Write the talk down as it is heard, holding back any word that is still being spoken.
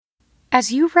As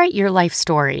you write your life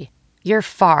story, you're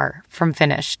far from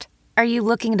finished. Are you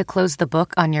looking to close the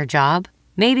book on your job?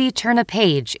 Maybe turn a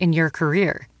page in your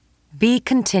career? Be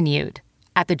continued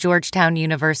at the Georgetown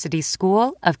University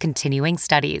School of Continuing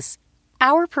Studies.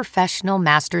 Our professional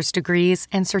master's degrees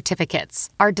and certificates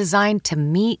are designed to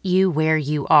meet you where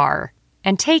you are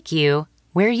and take you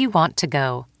where you want to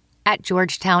go. At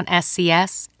Georgetown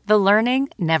SCS, the learning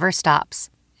never stops,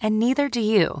 and neither do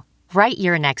you. Write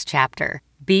your next chapter.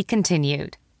 Be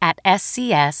continued at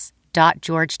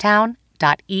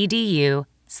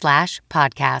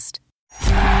scs.georgetown.edu/podcast.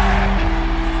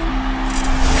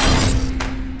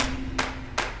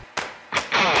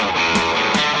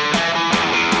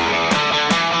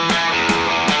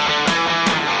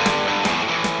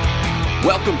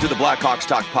 Welcome to the Blackhawks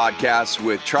Talk podcast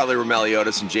with Charlie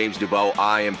Roumeliotis and James Dubow.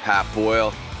 I am Pat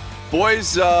Boyle.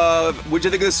 Boys, what'd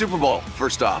you think of the Super Bowl,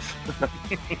 first off?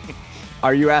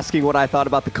 Are you asking what I thought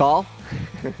about the call?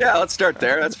 Yeah, let's start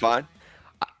there. That's fine.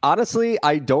 Honestly,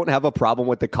 I don't have a problem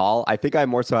with the call. I think I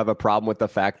more so have a problem with the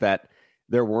fact that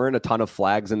there weren't a ton of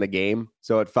flags in the game.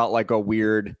 So it felt like a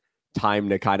weird time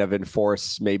to kind of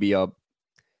enforce maybe a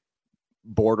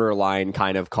borderline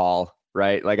kind of call,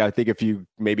 right? Like, I think if you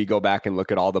maybe go back and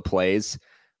look at all the plays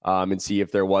and see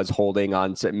if there was holding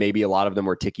on, maybe a lot of them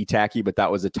were ticky-tacky, but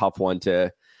that was a tough one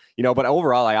to, but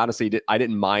overall, I honestly I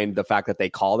didn't mind the fact that they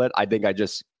called it. I think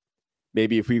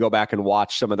maybe if we go back and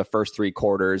watch some of the first three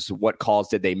quarters, what calls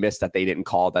did they miss that they didn't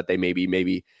call that they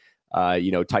maybe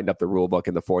tightened up the rule book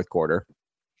in the fourth quarter?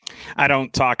 I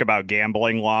don't talk about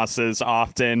gambling losses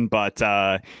often, but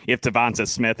if Devonta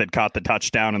Smith had caught the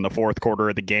touchdown in the fourth quarter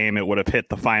of the game, it would have hit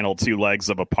the final two legs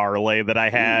of a parlay that I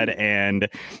had. And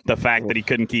the fact that he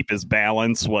couldn't keep his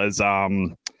balance was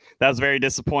that was very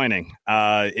disappointing.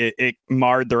 It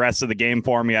marred the rest of the game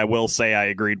for me. I will say I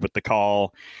agreed with the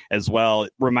call as well.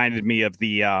 It reminded me of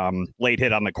the late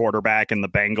hit on the quarterback in the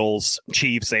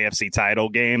Bengals-Chiefs AFC title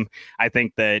game. I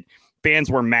think that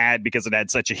fans were mad because it had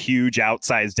such a huge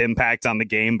outsized impact on the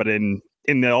game, but in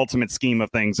the ultimate scheme of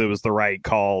things, it was the right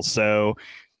call. So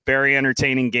very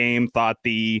entertaining game. Thought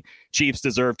the Chiefs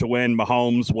deserved to win.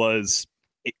 Mahomes was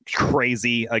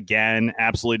crazy again.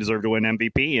 Absolutely deserved to win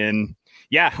MVP. And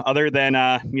yeah, other than,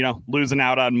 losing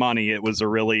out on money, it was a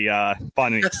really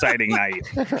fun and exciting night.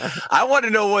 I want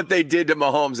to know what they did to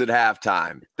Mahomes at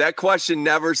halftime. That question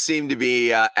never seemed to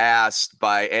be asked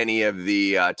by any of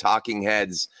the talking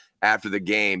heads after the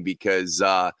game because,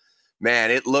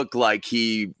 man, it looked like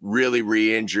he really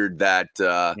re-injured that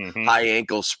high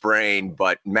ankle sprain,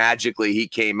 but magically he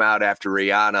came out after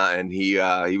Rihanna and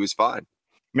he was fine.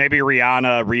 Maybe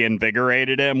Rihanna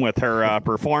reinvigorated him with her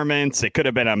performance. It could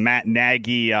have been a Matt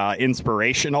Nagy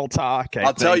inspirational talk.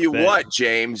 I'll tell you what,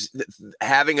 James,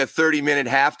 having a 30-minute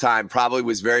halftime probably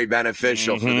was very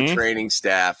beneficial for the training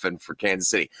staff and for Kansas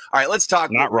City. All right, let's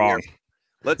talk. Not wrong.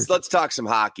 Let's talk some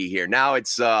hockey here. Now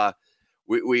it's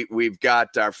we've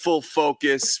got our full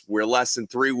focus. We're less than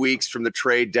 3 weeks from the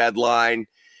trade deadline,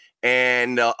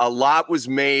 and a lot was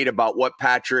made about what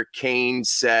Patrick Kane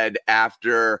said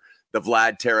after the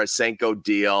Vlad Tarasenko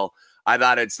deal. I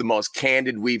thought it's the most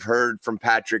candid we've heard from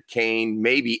Patrick Kane,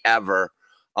 maybe ever.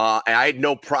 And I had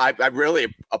no pride. I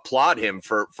really applaud him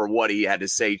for what he had to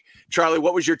say. Charlie,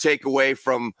 what was your takeaway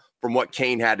from what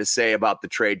Kane had to say about the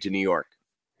trade to New York?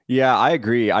 Yeah, I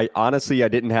agree. I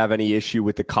didn't have any issue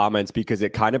with the comments because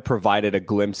it kind of provided a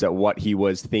glimpse at what he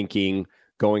was thinking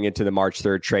going into the March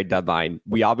 3rd trade deadline.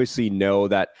 We obviously know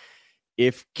that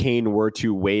if Kane were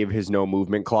to waive his no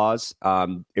movement clause,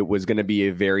 it was going to be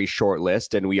a very short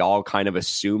list. And we all kind of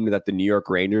assumed that the New York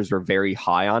Rangers were very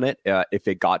high on it if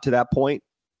it got to that point.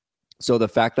 So the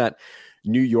fact that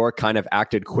New York kind of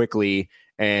acted quickly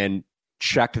and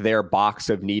checked their box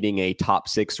of needing a top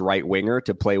 6 right winger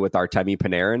to play with Artemi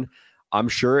Panarin, I'm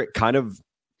sure it kind of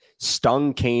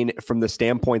stung Kane from the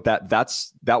standpoint that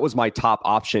that was my top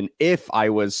option if I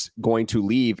was going to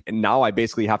leave. And now I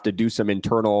basically have to do some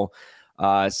internal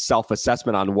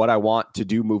self-assessment on what I want to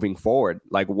do moving forward.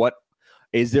 Like, what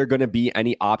is there going to be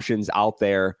any options out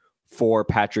there for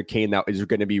Patrick Kane that is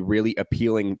going to be really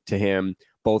appealing to him,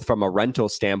 both from a rental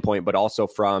standpoint, but also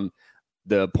from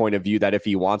the point of view that if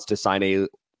he wants to sign a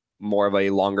more of a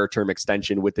longer term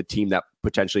extension with the team that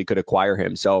potentially could acquire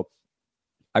him. So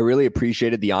I really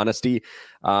appreciated the honesty.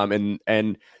 And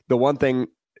the one thing,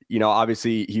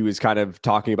 obviously he was kind of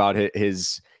talking about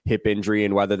his hip injury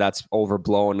and whether that's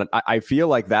overblown. I feel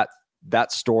like that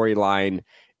storyline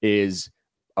is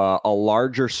a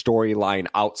larger storyline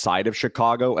outside of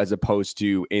Chicago as opposed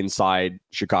to inside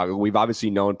Chicago. We've obviously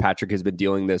known Patrick has been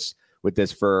dealing with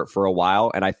this for a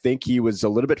while. And I think he was a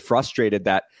little bit frustrated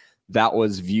that that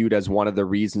was viewed as one of the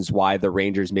reasons why the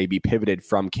Rangers maybe pivoted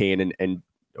from Kane and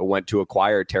went to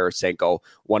acquire Tarasenko,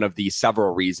 one of the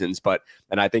several reasons.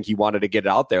 And I think he wanted to get it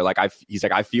out there. He's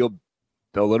like, I feel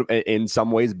a little, in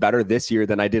some ways, better this year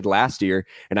than I did last year.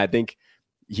 And I think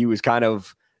he was kind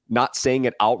of not saying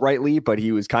it outrightly, but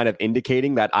he was kind of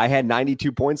indicating that I had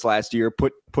 92 points last year.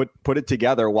 Put it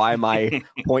together. Why my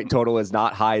point total is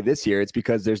not high this year? It's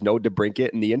because there's no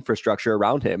DeBrincat and the infrastructure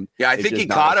around him. Yeah, I think he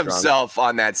caught himself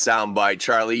on that soundbite,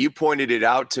 Charlie. You pointed it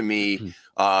out to me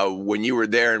when you were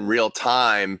there in real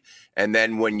time. And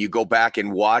then when you go back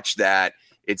and watch that,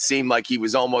 it seemed like he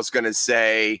was almost going to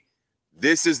say,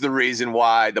 this is the reason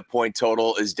why the point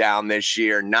total is down this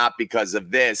year, not because of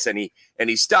this. And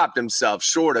he stopped himself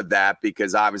short of that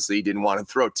because obviously he didn't want to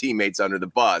throw teammates under the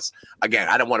bus. Again,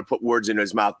 I don't want to put words into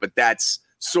his mouth, but that's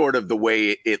sort of the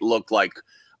way it looked like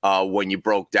when you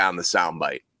broke down the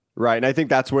soundbite. Right. And I think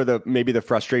that's where maybe the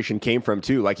frustration came from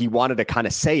too. Like he wanted to kind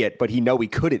of say it, but he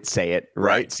couldn't say it.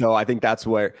 Right. So I think that's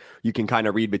where you can kind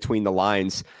of read between the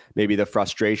lines, maybe the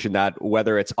frustration that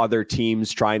whether it's other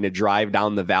teams trying to drive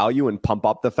down the value and pump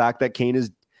up the fact that Kane has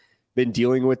been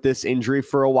dealing with this injury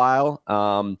for a while.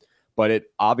 But it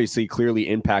obviously clearly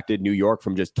impacted New York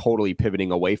from just totally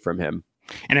pivoting away from him.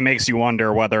 And it makes you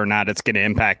wonder whether or not it's going to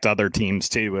impact other teams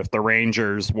too. If the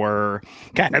Rangers were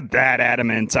kind of that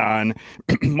adamant on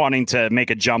wanting to make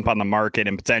a jump on the market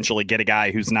and potentially get a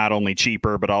guy who's not only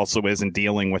cheaper, but also isn't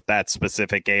dealing with that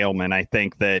specific ailment, I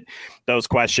think that those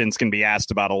questions can be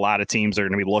asked about a lot of teams that are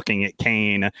going to be looking at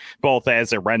Kane, both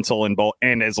as a rental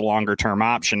and as a longer term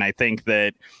option. I think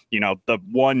that, the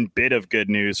one bit of good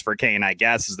news for Kane, I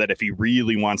guess, is that if he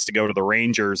really wants to go to the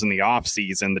Rangers in the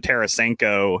offseason, the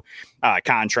Tarasenko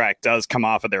contract does come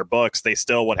off of their books. They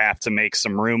still would have to make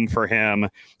some room for him,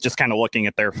 just kind of looking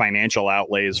at their financial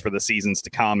outlays for the seasons to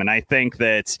come. And I think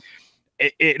that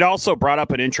it also brought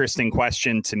up an interesting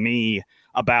question to me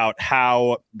about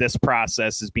how this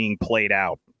process is being played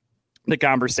out. The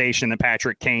conversation that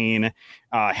Patrick Kane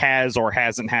has or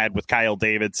hasn't had with Kyle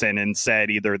Davidson and said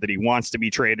either that he wants to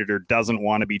be traded or doesn't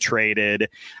want to be traded.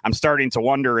 I'm starting to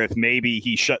wonder if maybe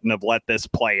he shouldn't have let this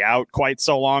play out quite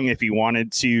so long if he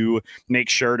wanted to make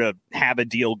sure to have a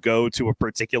deal go to a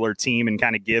particular team and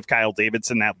kind of give Kyle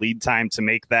Davidson that lead time to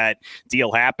make that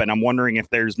deal happen. I'm wondering if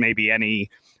there's maybe any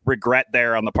regret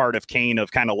there on the part of Kane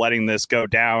of kind of letting this go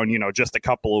down, just a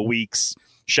couple of weeks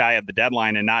shy of the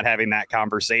deadline and not having that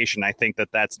conversation. I think that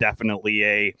that's definitely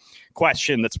a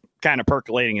question that's kind of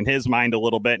percolating in his mind a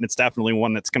little bit. And it's definitely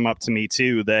one that's come up to me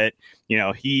too, that,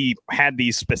 he had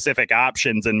these specific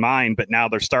options in mind, but now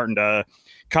they're starting to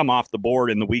come off the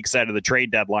board in the weeks out of the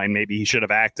trade deadline. Maybe he should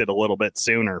have acted a little bit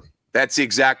sooner. That's the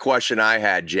exact question I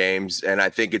had, James. And I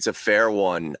think it's a fair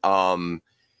one. And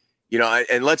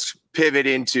let's pivot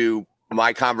into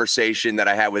my conversation that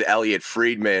I had with Elliot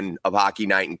Friedman of Hockey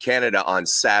Night in Canada on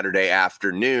Saturday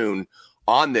afternoon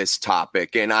on this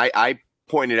topic. And I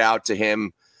pointed out to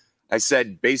him, I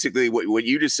said basically what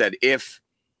you just said, if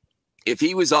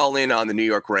he was all in on the New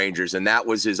York Rangers and that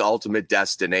was his ultimate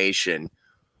destination,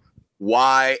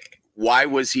 why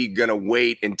was he going to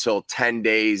wait until 10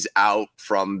 days out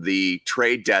from the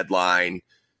trade deadline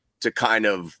to kind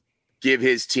of give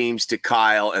his teams to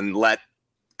Kyle and let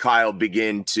Kyle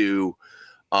begin to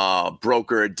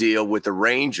broker a deal with the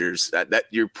Rangers? That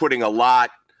you're putting a lot,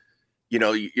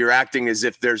 you're acting as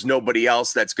if there's nobody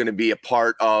else that's going to be a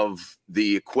part of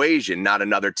the equation, not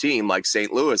another team like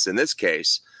St. Louis in this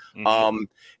case. Mm-hmm.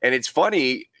 And it's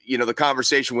funny, the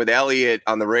conversation with Elliot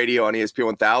on the radio on ESPN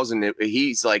 1000,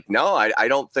 he's like, no, I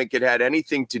don't think it had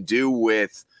anything to do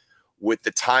with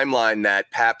the timeline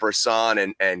that Pat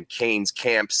Brisson and Kane's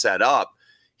camp set up.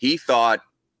 He thought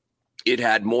it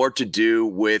had more to do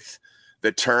with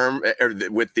the term or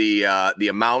with the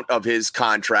amount of his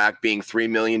contract being $3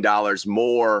 million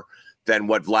more than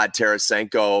what Vlad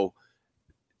Tarasenko's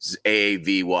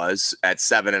AAV was at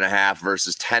 7.5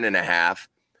 versus 10.5.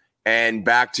 And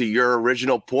back to your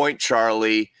original point,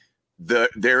 Charlie,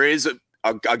 there is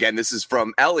again, this is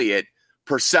from Elliot,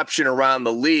 perception around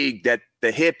the league that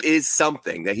the hip is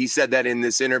something. That he said that in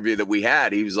this interview that we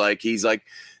had. He's like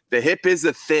the hip is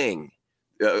a thing,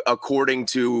 according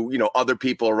to other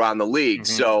people around the league.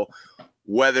 Mm-hmm. So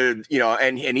whether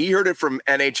and he heard it from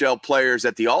NHL players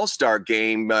at the All-Star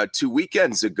game 2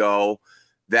 weekends ago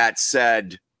that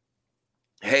said,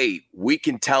 hey, we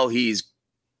can tell he's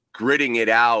gritting it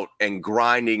out and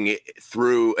grinding it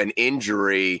through an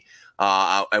injury,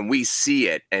 and we see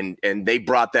it. And they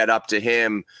brought that up to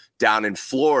him down in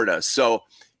Florida. So,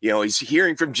 he's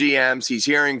hearing from GMs, he's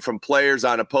hearing from players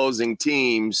on opposing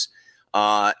teams.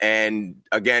 And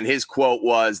again, his quote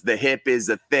was, the hip is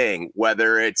a thing,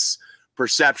 whether it's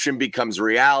perception becomes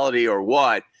reality or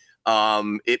what.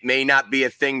 It may not be a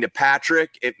thing to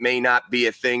Patrick. It may not be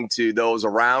a thing to those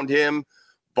around him,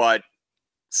 but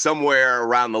somewhere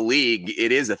around the league,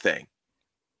 it is a thing.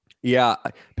 Yeah,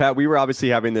 Pat, we were obviously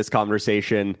having this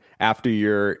conversation after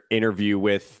your interview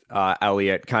with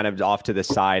Elliot, kind of off to the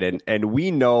side. And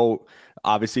we know,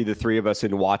 obviously, the three of us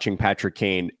in watching Patrick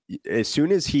Kane, as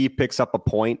soon as he picks up a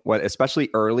point,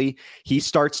 especially early, he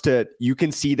starts to, you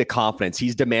can see the confidence.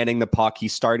 He's demanding the puck.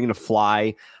 He's starting to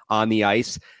fly on the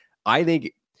ice. I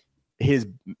think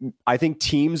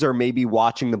teams are maybe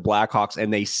watching the Blackhawks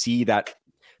and they see that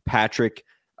Patrick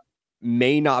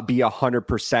may not be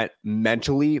 100%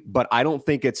 mentally, but I don't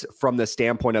think it's from the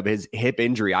standpoint of his hip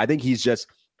injury. I think he's just,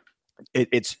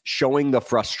 it's showing the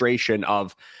frustration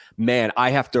of, man,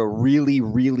 I have to really,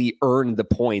 really earn the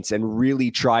points and really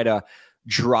try to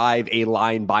drive a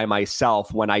line by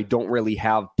myself when I don't really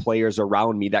have players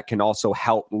around me that can also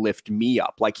help lift me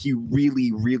up. Like, he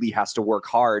really, really has to work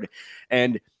hard.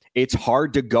 And it's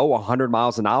hard to go 100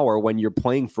 miles an hour when you're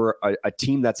playing for a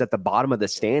team that's at the bottom of the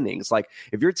standings. Like,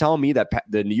 if you're telling me that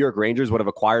the New York Rangers would have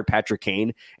acquired Patrick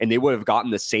Kane and they would have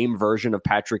gotten the same version of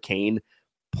Patrick Kane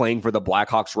playing for the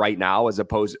Blackhawks right now, as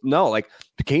opposed, no, like,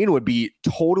 Kane would be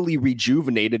totally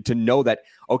rejuvenated to know that,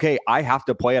 okay, I have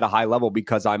to play at a high level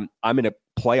because I'm in a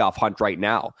playoff hunt right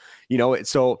now.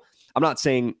 So I'm not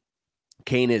saying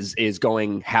Kane is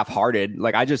going half-hearted.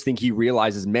 Like, I just think he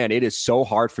realizes, man, it is so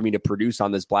hard for me to produce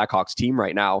on this Blackhawks team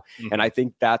right now. Mm-hmm. And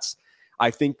I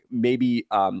think maybe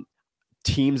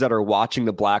teams that are watching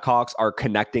the Blackhawks are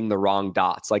connecting the wrong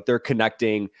dots. Like, they're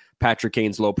connecting Patrick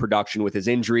Kane's low production with his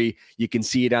injury. You can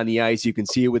see it on the ice. You can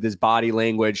see it with his body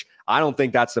language. I don't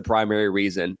think that's the primary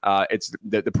reason. It's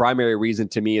the primary reason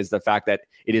to me is the fact that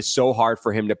it is so hard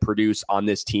for him to produce on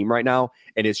this team right now,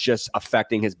 and it's just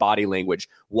affecting his body language.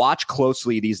 Watch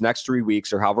closely these next 3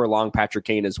 weeks or however long Patrick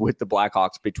Kane is with the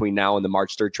Blackhawks between now and the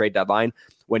March 3rd trade deadline.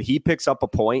 When he picks up a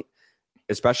point,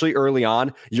 especially early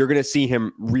on, you're going to see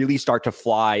him really start to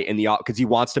fly in the, because he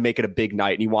wants to make it a big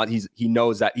night, and he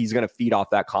knows that he's going to feed off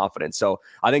that confidence. So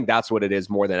I think that's what it is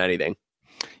more than anything.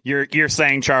 You're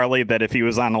saying, Charlie, that if he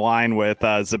was on the line with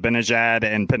Zibanejad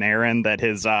and Panarin, that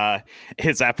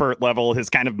his effort level, his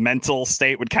kind of mental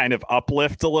state would kind of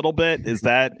uplift a little bit?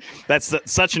 That's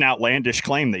such an outlandish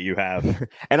claim that you have?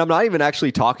 And I'm not even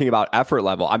actually talking about effort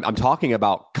level. I'm talking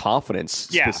about confidence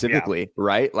specifically,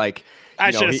 right? Like, I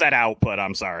should have said output.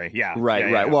 I'm sorry. Yeah. Right.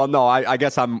 Yeah. Well, no, I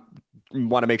guess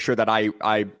want to make sure that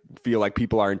I feel like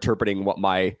people are interpreting what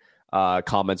my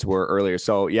comments were earlier.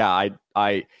 So yeah,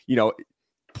 I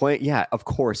playing. Yeah, of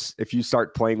course. If you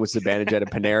start playing with Zibanejad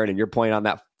and Panarin and you're playing on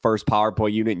that first power play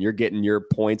unit and you're getting your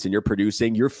points and you're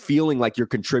producing, you're feeling like you're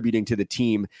contributing to the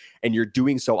team, and you're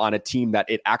doing so on a team that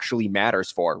it actually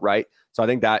matters for. Right. So I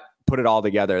think that, put it all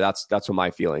together, that's what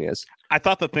my feeling is. I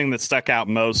thought the thing that stuck out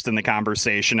most in the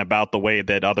conversation about the way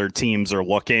that other teams are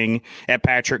looking at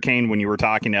Patrick Kane, when you were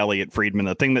talking to Elliot Friedman,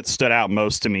 the thing that stood out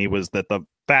most to me was that the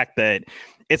fact that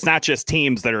it's not just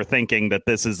teams that are thinking that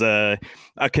this is a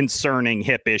concerning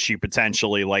hip issue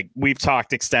potentially. Like, we've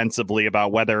talked extensively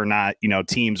about whether or not,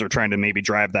 teams are trying to maybe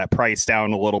drive that price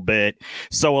down a little bit,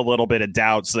 sow a little bit of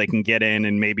doubt so they can get in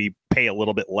and maybe pay a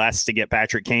little bit less to get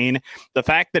Patrick Kane. The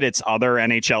fact that it's other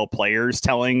NHL players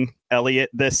telling Elliot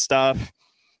this stuff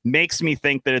makes me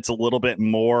think that it's a little bit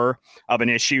more of an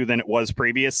issue than it was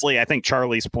previously. I think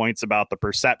Charlie's points about the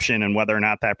perception and whether or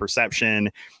not that perception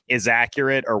is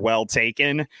accurate or well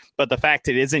taken, but the fact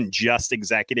it isn't just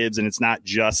executives and it's not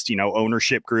just,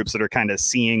 ownership groups that are kind of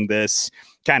seeing this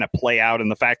kind of play out,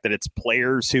 and the fact that it's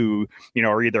players who,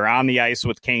 are either on the ice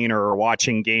with Kane or are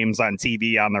watching games on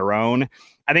TV on their own,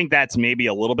 I think that's maybe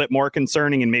a little bit more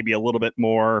concerning and maybe a little bit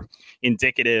more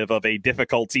indicative of a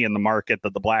difficulty in the market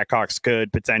that the Blackhawks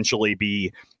could potentially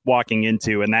be walking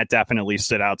into. And that definitely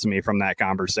stood out to me from that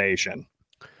conversation.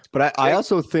 But I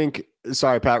also think,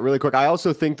 sorry, Pat, really quick, I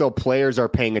also think, though, players are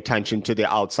paying attention to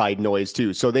the outside noise,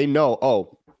 too. So they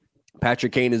know,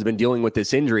 Patrick Kane has been dealing with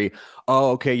this injury.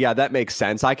 Oh, okay, yeah, that makes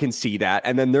sense. I can see that.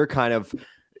 And then they're kind of,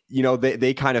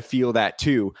 they kind of feel that,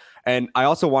 too. And I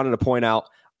also wanted to point out,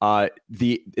 for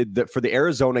the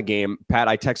Arizona game, Pat,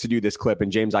 I texted you this clip,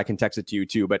 and James, I can text it to you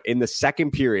too. But in the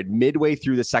second period, midway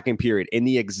through the second period, in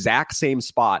the exact same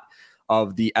spot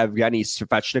of the Evgeny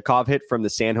Svechnikov hit from the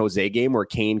San Jose game, where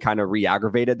Kane kind of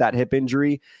re-aggravated that hip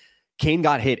injury, Kane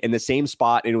got hit in the same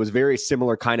spot, and it was very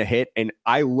similar kind of hit. And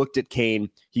I looked at Kane;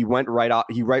 he went right off.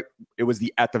 It was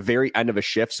at the very end of a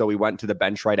shift, so he went to the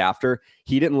bench right after.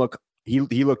 He didn't look. He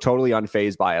looked totally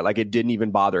unfazed by it. Like, it didn't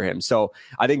even bother him. So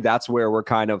I think that's where we're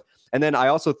kind of, and then I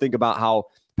also think about how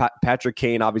Patrick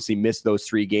Kane obviously missed those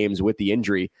 3 games with the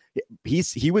injury.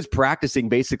 He was practicing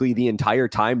basically the entire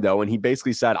time though, and he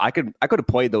basically said I could have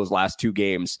played those last 2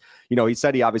 games. He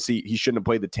said he shouldn't have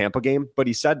played the Tampa game, but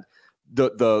he said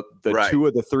the right. 2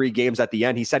 of the 3 games at the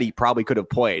end, he said he probably could have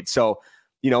played. So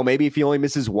maybe if he only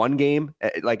misses 1 game,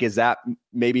 like, is that,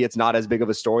 maybe it's not as big of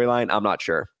a storyline? I'm not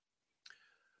sure.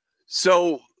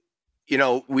 So,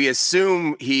 we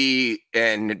assume he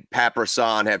and Pat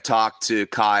Brisson have talked to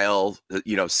Kyle,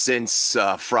 since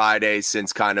Friday,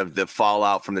 since kind of the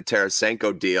fallout from the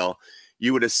Tarasenko deal.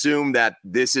 You would assume that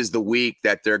this is the week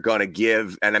that they're going to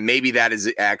give, and maybe that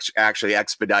is actually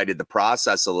expedited the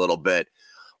process a little bit.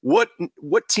 What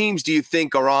teams do you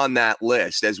think are on that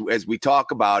list as we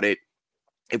talk about it?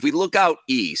 If we look out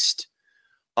east,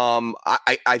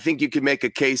 I think you could make a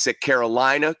case that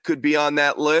Carolina could be on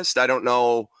that list. I don't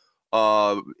know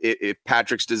if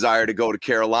Patrick's desire to go to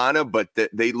Carolina, but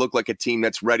they look like a team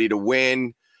that's ready to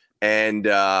win. And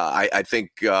I think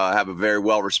have a very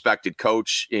well-respected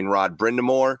coach in Rod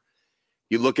Brind'Amour.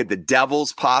 You look at the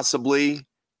Devils possibly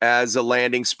as a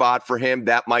landing spot for him.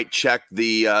 That might check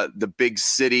the big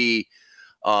city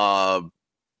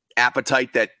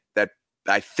appetite that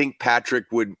I think Patrick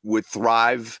would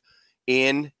thrive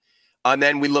in. And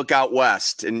then we look out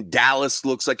west, and Dallas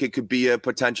looks like it could be a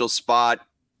potential spot.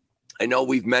 I know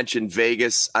we've mentioned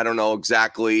Vegas. I don't know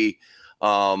exactly,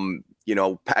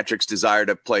 Patrick's desire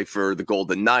to play for the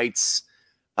Golden Knights.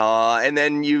 And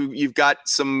then you've got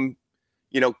some,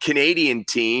 Canadian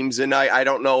teams, and I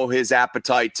don't know his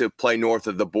appetite to play north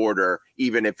of the border,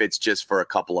 even if it's just for a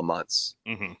couple of months.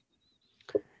 Mm-hmm.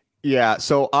 Yeah.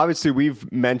 So obviously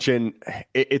we've mentioned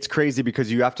it's crazy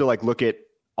because you have to look at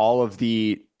all of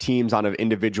the teams on an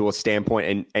individual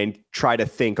standpoint and try to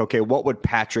think, okay, what would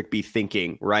Patrick be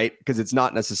thinking, right? Because it's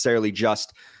not necessarily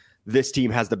just this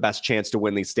team has the best chance to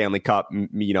win the Stanley Cup.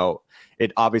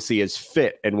 It obviously is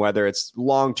fit, and whether it's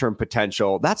long-term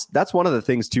potential, that's one of the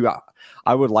things too.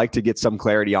 I would like to get some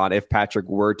clarity on if Patrick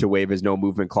were to waive his no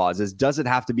movement clause. Does it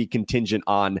have to be contingent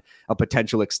on a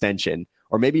potential extension,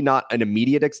 or maybe not an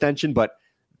immediate extension, but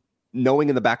knowing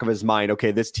in the back of his mind,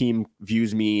 okay, this team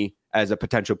views me as a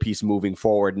potential piece moving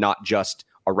forward, not just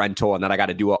a rental, and then I got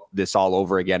to do this all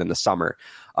over again in the summer.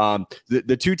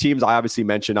 The 2 teams I obviously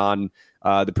mentioned on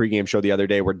the pregame show the other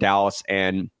day were Dallas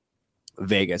and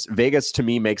Vegas. Vegas to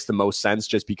me makes the most sense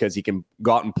just because he can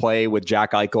go out and play with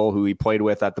Jack Eichel, who he played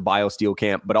with at the BioSteel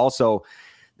camp, but also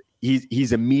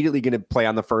he's immediately going to play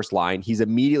on the first line. He's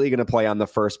immediately going to play on the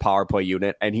first power play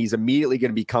unit, and he's immediately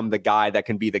going to become the guy that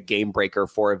can be the game breaker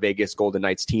for a Vegas Golden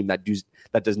Knights team that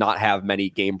does not have many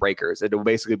game breakers. It will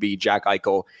basically be Jack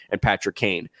Eichel and Patrick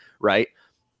Kane, right?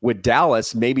 With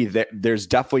Dallas, maybe there's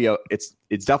definitely it's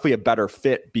definitely a better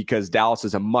fit because Dallas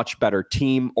is a much better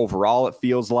team overall, it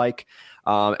feels like.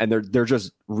 And they're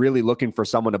just really looking for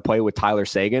someone to play with Tyler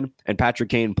Seguin, and Patrick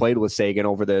Kane played with Seguin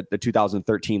over the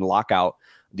 2013 lockout,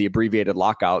 the abbreviated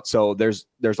lockout. So there's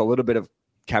a little bit of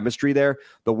chemistry there.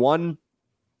 The one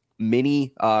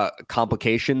mini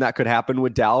complication that could happen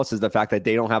with Dallas is the fact that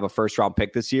they don't have a first round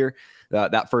pick this year.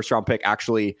 That first round pick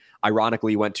actually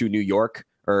ironically went to New York,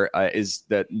 or is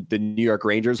the New York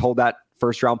Rangers hold that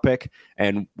first round pick,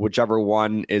 and whichever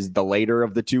one is the later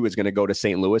of the 2 is going to go to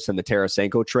St. Louis in the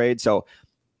Tarasenko trade. So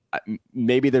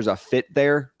maybe there's a fit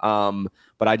there.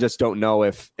 But I just don't know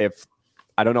if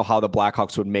I don't know how the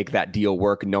Blackhawks would make that deal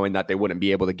work, knowing that they wouldn't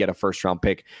be able to get a first round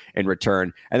pick in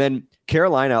return. And then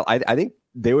Carolina, I think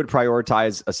they would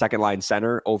prioritize a second line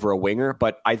center over a winger,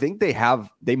 but I think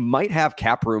they might have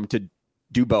cap room to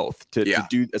do both, to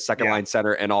do a second line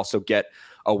center and also get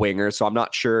a winger. So I'm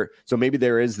not sure. So maybe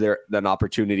there is an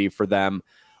opportunity for them.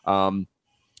 The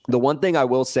one thing I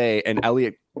will say, and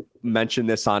Elliot mentioned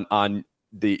this on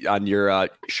your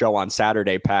show on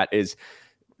Saturday, Pat, is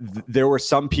there were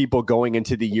some people going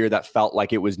into the year that felt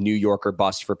like it was New York or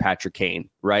bust for Patrick Kane,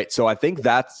 right? So I think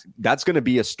that's going to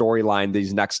be a storyline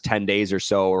these next 10 days or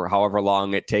so, or however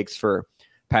long it takes for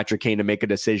Patrick Kane to make a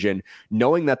decision,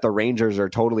 knowing that the Rangers are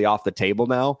totally off the table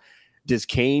now. Does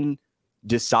Kane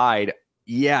decide,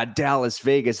 yeah, Dallas,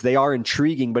 Vegas, they are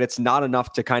intriguing, but it's not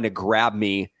enough to kind of grab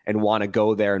me and want to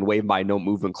go there and waive my no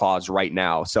movement clause right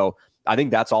now? So I think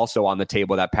that's also on the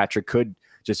table, that Patrick could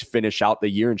just finish out the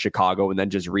year in Chicago and then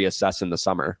just reassess in the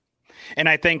summer. And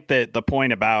I think that the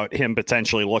point about him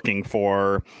potentially looking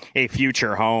for a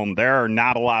future home, there are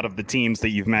not a lot of the teams that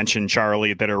you've mentioned,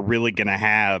 Charlie, that are really going to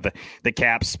have the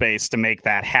cap space to make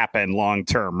that happen long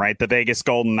term, right? The Vegas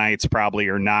Golden Knights probably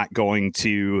are not going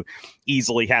to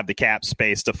easily have the cap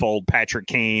space to fold Patrick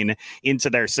Kane into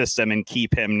their system and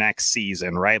keep him next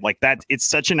season, right? Like that, it's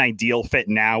such an ideal fit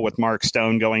now with Mark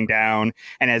Stone going down.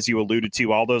 And as you alluded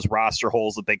to, all those roster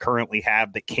holes that they currently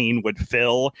have that Kane would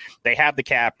fill, they have the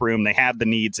cap room, they have the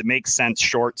needs. It makes sense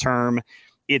short term.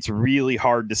 It's really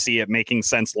hard to see it making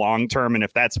sense long term. And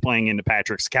if that's playing into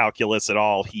Patrick's calculus at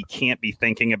all, he can't be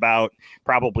thinking about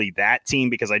probably that team,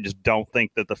 because I just don't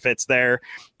think that the fit's there.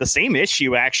 The same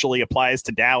issue actually applies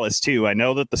to Dallas, too. I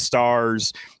know that the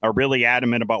Stars are really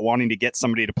adamant about wanting to get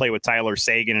somebody to play with Tyler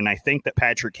Seguin, and I think that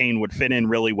Patrick Kane would fit in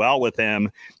really well with him.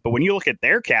 But when you look at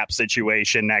their cap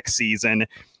situation next season,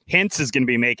 Hintz is going to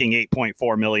be making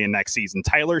 $8.4 million next season.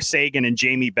 Tyler Seguin and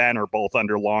Jamie Benn are both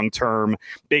under long-term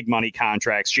big money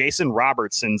contracts. Jason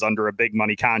Robertson's under a big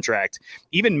money contract.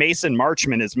 Even Mason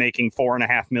Marchman is making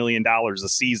 $4.5 million a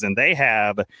season. They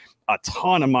have a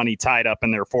ton of money tied up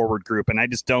in their forward group, and I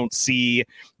just don't see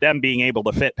them being able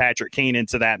to fit Patrick Kane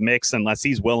into that mix unless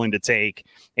he's willing to take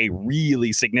a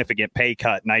really significant pay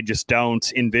cut, and I just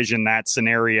don't envision that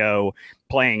scenario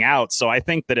playing out. So I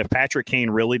think that if Patrick Kane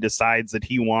really decides that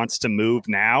he wants to move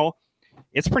now,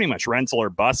 it's pretty much rental or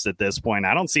bust at this point.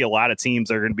 I don't see a lot of teams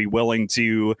that are going to be willing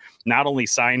to not only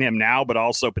sign him now, but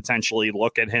also potentially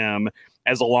look at him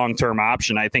as a long-term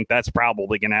option. I think that's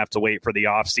probably going to have to wait for the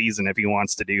offseason if he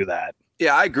wants to do that.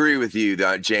 Yeah, I agree with you,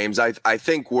 James. I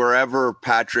think wherever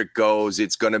Patrick goes,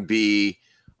 it's going to be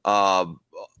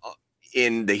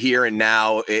in the here and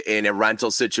now in a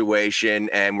rental situation,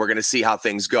 and we're going to see how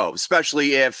things go,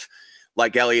 especially if,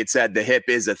 like Elliot said, the hip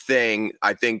is a thing.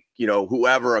 I think,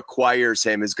 whoever acquires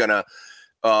him is going to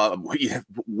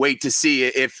wait to see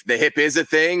if the hip is a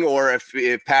thing, or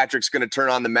if Patrick's going to turn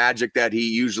on the magic that he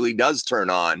usually does turn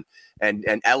on and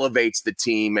elevates the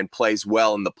team and plays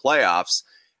well in the playoffs.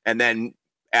 And then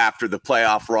after the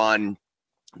playoff run,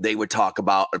 they would talk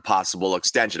about a possible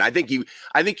extension. I think you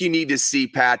need to see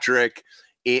Patrick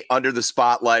under the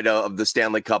spotlight of the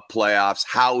Stanley Cup playoffs,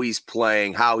 how he's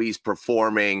playing, how he's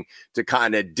performing, to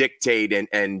kind of dictate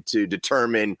and to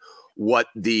determine what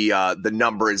the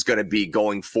number is going to be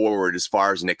going forward as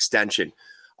far as an extension.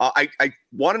 I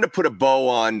wanted to put a bow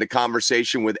on the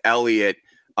conversation with Elliot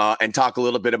and talk a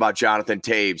little bit about Jonathan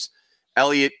Toews.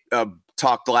 Elliot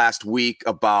talked last week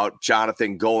about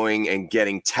Jonathan going and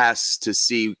getting tests to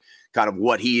see kind of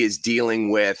what he is dealing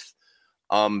with.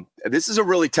 This is a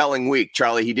really telling week,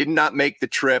 Charlie. He did not make the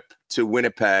trip to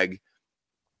Winnipeg.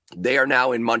 They are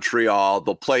now in Montreal.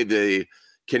 They'll play the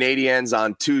Canadiens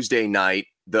on Tuesday night.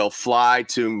 They'll fly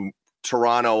to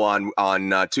Toronto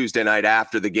on Tuesday night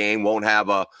after the game. Won't have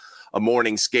a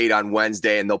morning skate on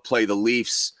Wednesday, and they'll play the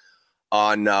Leafs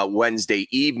on Wednesday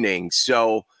evening.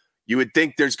 So you would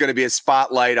think there's going to be a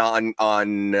spotlight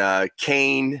on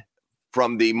Kane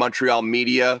from the Montreal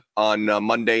media on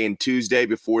Monday and Tuesday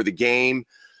before the game.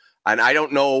 And I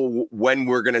don't know when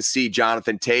we're going to see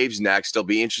Jonathan Toews next. It'll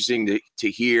be interesting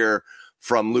to hear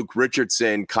from Luke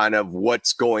Richardson kind of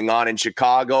what's going on in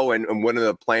Chicago and what are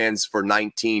the plans for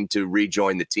 19 to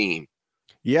rejoin the team.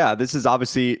 Yeah, this is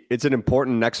obviously, it's an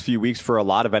important next few weeks for a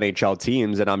lot of NHL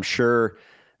teams. And I'm sure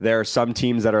there are some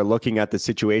teams that are looking at the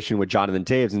situation with Jonathan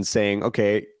Toews and saying,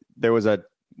 okay, there was a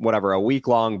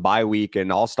week-long bye week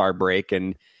and all-star break,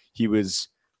 and he was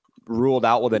ruled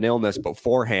out with an illness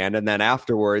beforehand. And then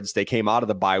afterwards, they came out of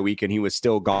the bye week and he was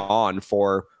still gone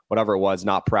for whatever it was,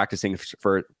 not practicing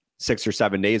for 6 or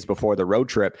 7 days before the road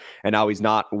trip. And now he's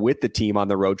not with the team on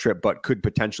the road trip, but could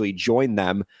potentially join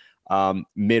them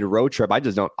mid road trip. I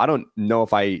don't know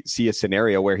if I see a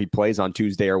scenario where he plays on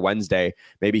Tuesday or Wednesday.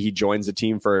 Maybe he joins the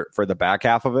team for the back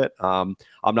half of it. I'm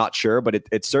not sure, but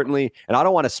it's certainly, and I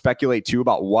don't want to speculate too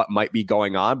about what might be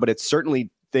going on, but it's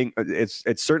certainly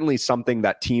something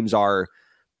that teams are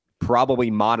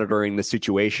probably monitoring the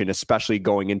situation, especially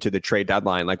going into the trade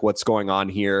deadline. Like, what's going on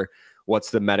here?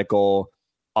 What's the medical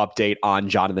update on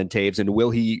Jonathan Toews, and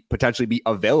will he potentially be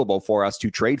available for us to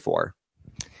trade for?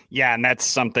 Yeah, and that's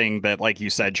something that, like you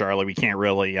said, Charlie, we can't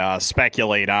really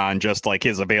speculate on, just like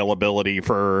his availability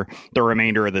for the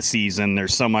remainder of the season.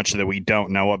 There's so much that we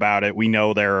don't know about it. We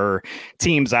know there are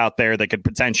teams out there that could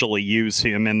potentially use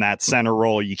him in that center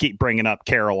role. You keep bringing up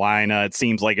Carolina. It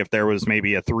seems like if there was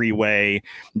maybe a three-way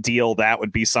deal, that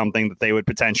would be something that they would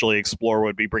potentially explore,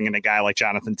 would be bringing a guy like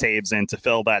Jonathan Toews in to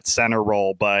fill that center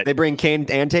role. But they bring Kane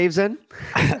and Toews in?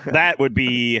 That would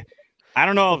be... I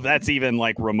don't know if that's even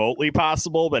like remotely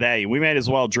possible, but hey, we might as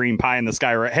well dream pie in the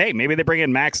sky. Right? Hey, maybe they bring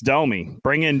in Max Domi,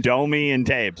 bring in Domi and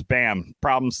Toews. Bam,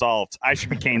 problem solved. I should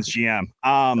be Kane's GM.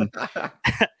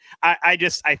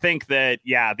 I think that,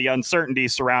 yeah, the uncertainty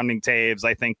surrounding Toews,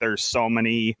 I think there's so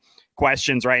many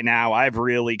questions right now. I've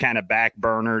really kind of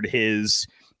backburnered his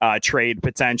trade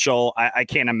potential. I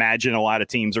can't imagine a lot of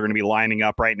teams are going to be lining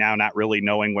up right now, not really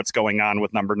knowing what's going on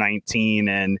with number 19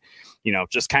 and,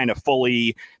 just kind of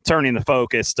fully turning the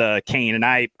focus to Kane. And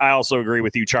I also agree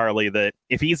with you, Charlie, that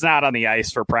if he's not on the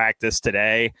ice for practice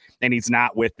today and he's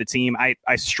not with the team,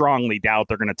 I strongly doubt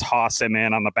they're going to toss him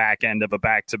in on the back end of a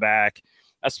back-to-back,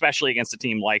 especially against a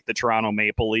team like the Toronto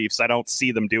Maple Leafs. I don't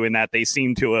see them doing that. They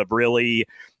seem to have really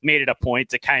made it a point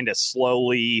to kind of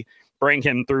slowly bring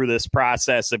him through this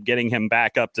process of getting him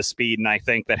back up to speed. And I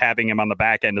think that having him on the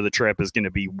back end of the trip is going to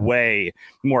be way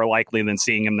more likely than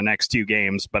seeing him the next 2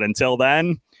 games. But until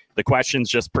then, the questions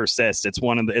just persist. It's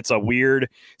a weird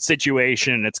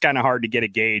situation. It's kind of hard to get a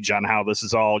gauge on how this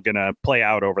is all going to play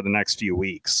out over the next few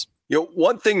weeks.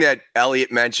 One thing that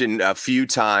Elliot mentioned a few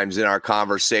times in our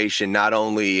conversation, not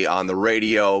only on the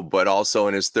radio, but also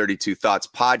in his 32 Thoughts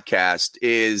podcast,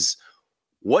 is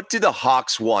what do the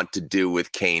Hawks want to do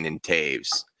with Kane and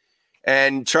Toews?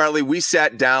 And Charlie, we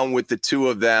sat down with the two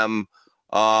of them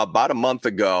about a month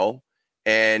ago,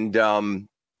 and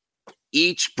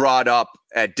each brought up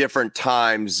at different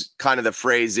times kind of the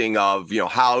phrasing of,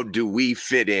 how do we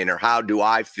fit in, or how do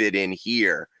I fit in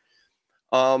here?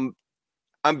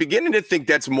 I'm beginning to think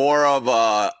that's more of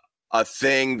a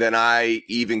thing than I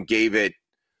even gave it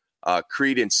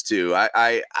credence to.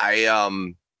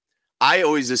 I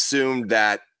always assumed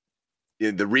that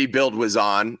the rebuild was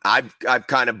on. I've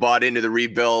kind of bought into the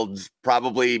rebuild.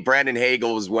 Probably Brandon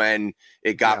Hagel was when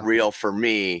it got real for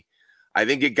me. I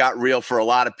think it got real for a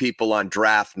lot of people on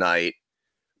draft night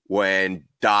when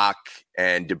Doc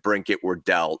and DeBrincat were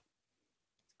dealt.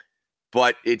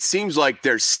 But it seems like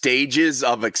there's stages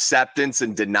of acceptance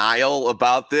and denial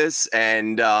about this.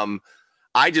 And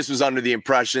I just was under the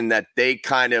impression that they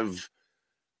kind of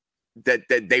that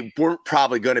they weren't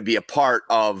probably going to be a part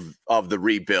of the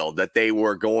rebuild, that they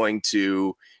were going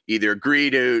to either agree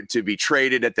to be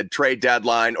traded at the trade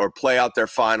deadline or play out their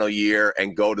final year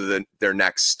and go to their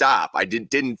next stop. I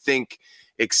didn't think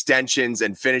extensions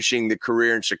and finishing the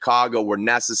career in Chicago were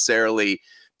necessarily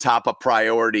top of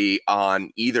priority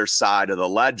on either side of the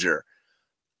ledger.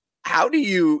 How do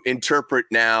you interpret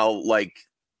now,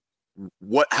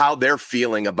 how they're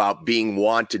feeling about being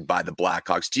wanted by the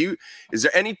Blackhawks? Is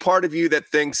there any part of you that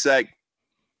thinks that,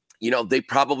 they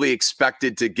probably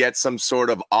expected to get some sort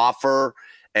of offer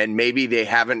and maybe they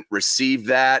haven't received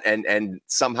that and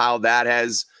somehow that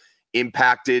has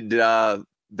impacted their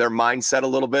mindset a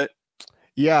little bit?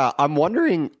 Yeah, I'm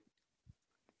wondering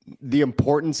the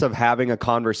importance of having a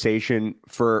conversation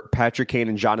for Patrick Kane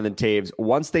and Jonathan Toews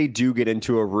once they do get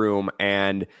into a room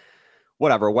and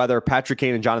whether Patrick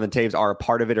Kane and Jonathan Toews are a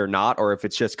part of it or not, or if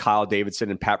it's just Kyle Davidson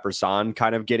and Pat Brisson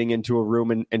kind of getting into a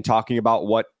room and talking about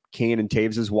what Kane and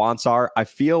Toews' wants are. I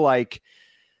feel like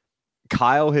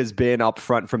Kyle has been up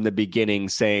front from the beginning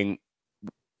saying,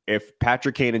 if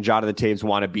Patrick Kane and Jonathan Toews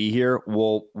want to be here,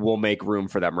 we'll make room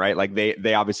for them, right? Like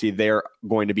they obviously they're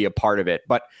going to be a part of it.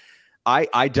 But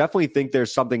I definitely think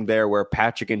there's something there where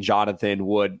Patrick and Jonathan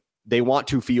they want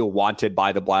to feel wanted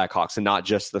by the Blackhawks, and not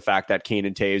just the fact that Kane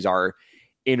and Toews are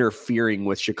interfering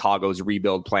with Chicago's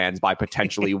rebuild plans by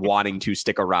potentially wanting to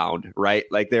stick around, right?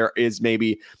 Like there is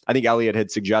maybe, I think Elliot had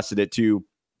suggested it too,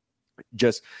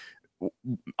 just,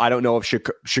 I don't know if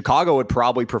Chicago would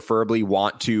probably preferably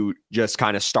want to just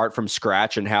kind of start from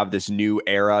scratch and have this new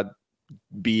era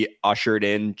be ushered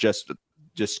in, just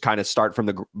kind of start from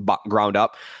the ground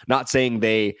up. Not saying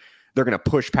they're going to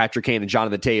push Patrick Kane and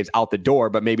Jonathan Toews out the door,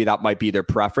 but maybe that might be their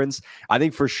preference. I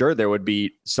think for sure there would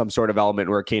be some sort of element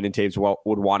where Kane and Toews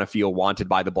would want to feel wanted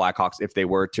by the Blackhawks if they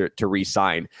were to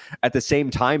re-sign. At the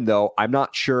same time, though, I'm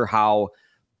not sure how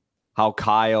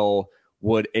Kyle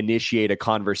would initiate a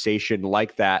conversation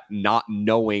like that, not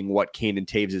knowing what Kane and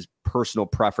Toews' personal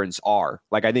preference are.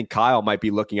 Like, I think Kyle might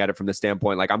be looking at it from the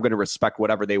standpoint, like, I'm going to respect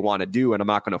whatever they want to do, and I'm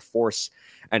not going to force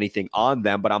anything on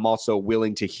them, but I'm also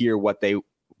willing to hear what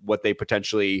they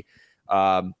potentially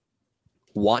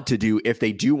want to do if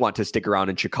they do want to stick around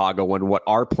in Chicago and what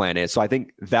our plan is. So I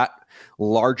think that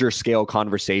larger scale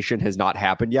conversation has not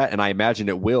happened yet. And I imagine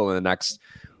it will in the next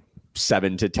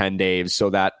 7 to 10 days so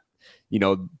that,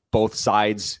 both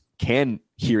sides can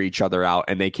hear each other out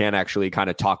and they can actually kind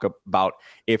of talk about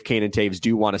if Kane and Toews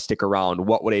do want to stick around,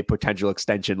 what would a potential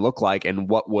extension look like? And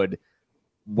what would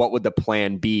the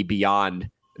plan be beyond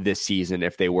this season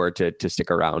if they were to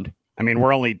stick around? I mean,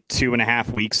 we're only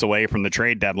 2.5 weeks away from the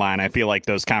trade deadline. I feel like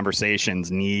those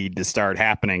conversations need to start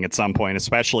happening at some point,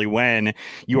 especially when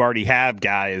you already have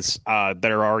guys that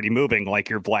are already moving, like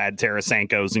your Vlad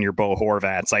Tarasenko's and your Bo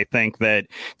Horvats. I think that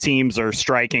teams are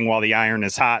striking while the iron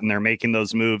is hot, and they're making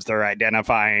those moves. They're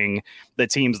identifying the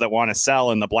teams that want to sell,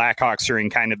 and the Blackhawks are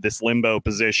in kind of this limbo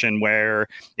position where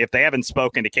if they haven't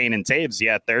spoken to Kane and Taves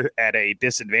yet, they're at a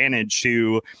disadvantage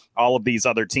to all of these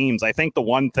other teams. I think the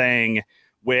one thing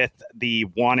with the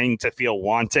wanting to feel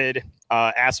wanted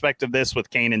aspect of this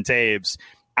with Kane and Taves,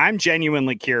 I'm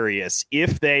genuinely curious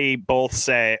if they both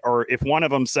say, or if one of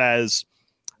them says,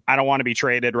 I don't want to be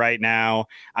traded right now,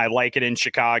 I like it in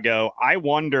Chicago. I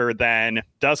wonder then,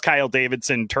 does Kyle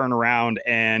Davidson turn around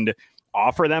and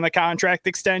offer them a contract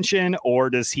extension, or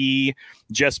does he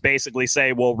just basically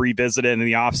say, we'll revisit it in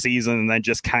the offseason and then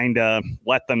just kind of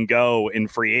let them go in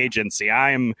free agency?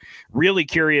 I'm really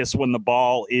curious when the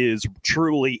ball is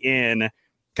truly in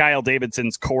Kyle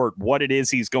Davidson's court, what it is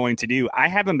he's going to do. I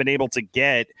haven't been able to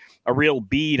get a real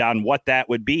bead on what that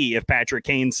would be if Patrick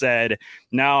Kane said,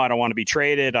 no, I don't want to be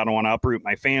traded, I don't want to uproot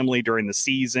my family during the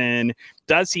season.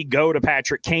 Does he go to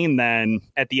Patrick Kane then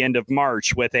at the end of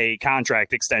March with a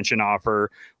contract extension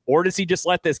offer, or does he just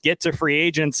let this get to free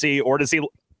agency, or does he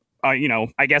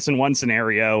I guess in one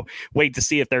scenario, wait to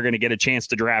see if they're going to get a chance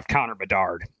to draft Connor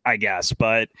Bedard, I guess.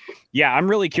 But yeah, I'm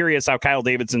really curious how Kyle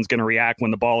Davidson's going to react when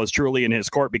the ball is truly in his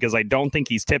court, because I don't think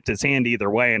he's tipped his hand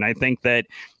either way. And I think that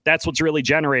that's what's really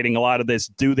generating a lot of this,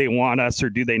 do they want us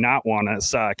or do they not want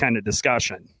us kind of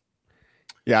discussion.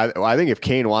 Yeah, I think if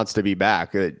Kane wants to be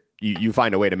back, you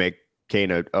find a way to make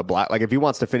Kane a black, like if he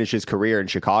wants to finish his career in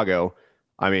Chicago,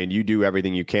 I mean, you do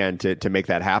everything you can to make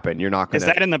that happen. You're not going to.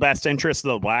 Is that in the best interest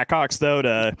of the Blackhawks, though,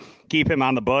 to keep him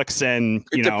on the books? And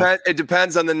it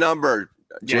depends on the number,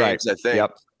 James. Right. I think.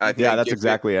 Yep. I think that's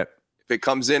exactly it. If it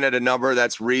comes in at a number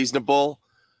that's reasonable,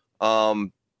 I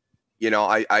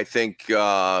think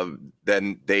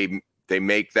then they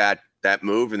make that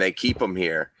move and they keep him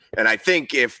here. And I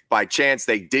think if by chance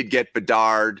they did get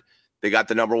Bedard, they got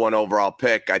the number 1 overall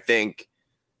pick, I think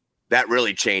that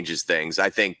really changes things. I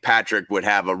think Patrick would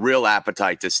have a real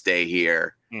appetite to stay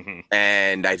here. Mm-hmm.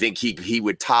 And I think he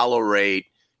would tolerate,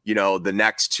 the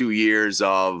next 2 years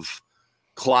of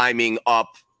climbing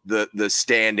up the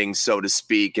standings, so to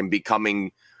speak, and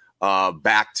becoming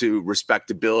back to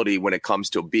respectability when it comes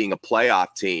to being a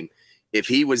playoff team. If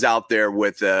he was out there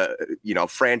with a,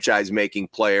 franchise making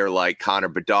player like Connor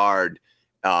Bedard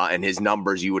and his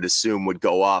numbers, you would assume would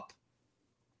go up.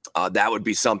 That would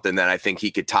be something that I think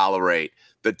he could tolerate.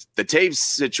 The Taves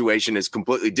situation is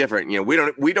completely different.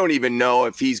 We don't even know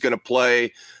if he's going to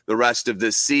play the rest of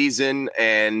this season.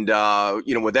 And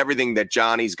with everything that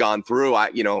Johnny's gone through,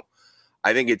 I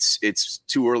think it's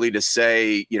too early to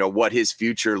say what his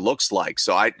future looks like.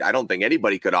 So I don't think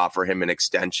anybody could offer him an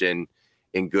extension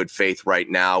in good faith right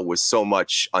now with so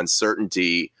much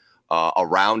uncertainty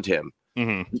around him.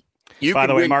 Mm-hmm. By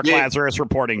the way, Mark Lazarus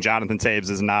reporting Jonathan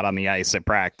Taves is not on the ice at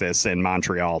practice in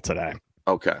Montreal today.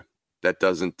 Okay. That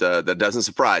doesn't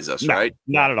surprise us, no, right?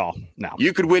 Not at all. No.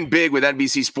 You could win big with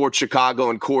NBC Sports Chicago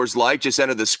and Coors Light. Just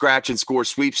enter the Scratch and Score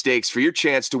sweepstakes for your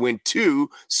chance to win 2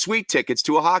 sweet tickets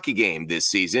to a hockey game this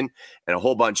season and a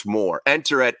whole bunch more.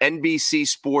 Enter at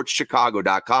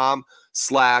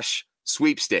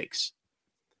NBCSportsChicago.com/sweepstakes.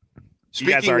 You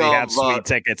guys already have sweet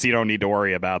tickets. You don't need to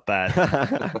worry about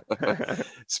that.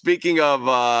 Speaking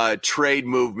of trade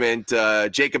movement,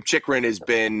 Jakob Chychrun has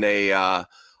been a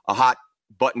hot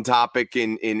button topic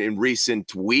in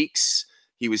recent weeks.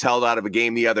 He was held out of a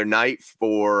game the other night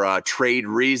for trade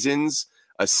reasons,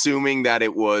 assuming that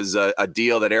it was a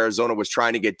deal that Arizona was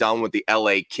trying to get done with the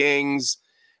LA Kings.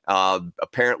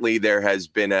 Apparently, there has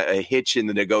been a hitch in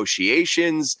the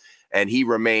negotiations, and he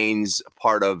remains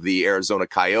part of the Arizona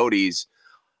Coyotes.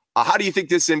 How do you think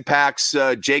this impacts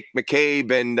Jake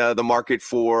McCabe and the market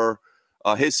for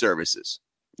his services?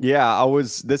 Yeah,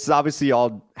 this obviously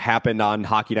all happened on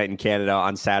Hockey Night in Canada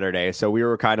on Saturday. So we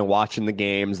were kind of watching the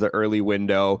games, the early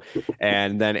window,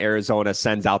 and then Arizona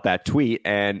sends out that tweet.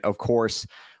 And of course,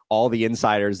 all the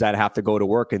insiders that have to go to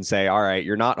work and say, all right,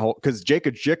 you're not, because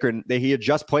Jakob Chychrun, he had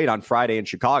just played on Friday in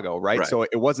Chicago, right? So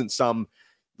it wasn't some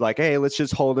like, hey, let's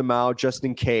just hold him out just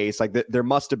in case. Like there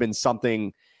must have been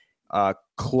something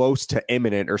close to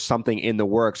imminent or something in the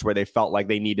works where they felt like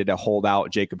they needed to hold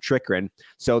out Jakob Chychrun.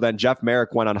 So then Jeff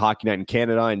Merrick went on Hockey Night in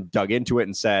Canada and dug into it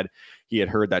and said he had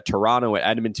heard that Toronto and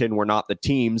Edmonton were not the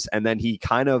teams. And then he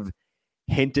kind of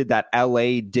hinted that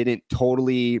LA didn't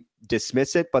totally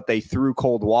dismiss it, but they threw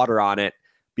cold water on it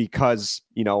because,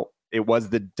 it was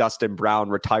the Dustin Brown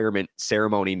retirement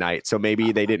ceremony night. So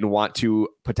maybe they didn't want to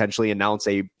potentially announce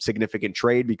a significant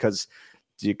trade because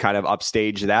you kind of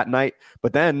upstage that night.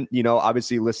 But then,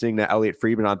 obviously listening to Elliot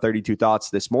Friedman on 32 Thoughts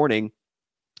this morning,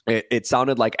 it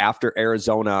sounded like after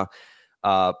Arizona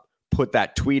put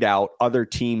that tweet out, other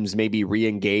teams maybe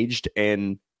re-engaged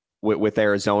with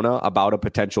Arizona about a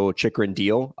potential Chychrun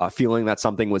deal, feeling that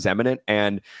something was imminent.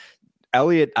 And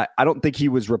Elliot, I don't think he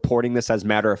was reporting this as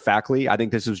matter of factly. I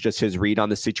think this was just his read on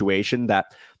the situation,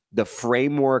 that the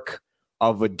framework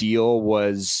of a deal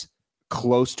was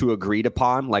close to agreed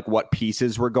upon, like what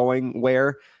pieces were going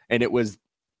where, and it was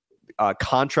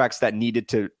contracts that needed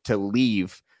to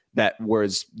leave that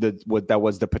was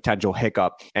the potential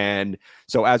hiccup. And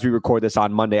so as we record this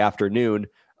on Monday afternoon,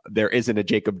 there isn't a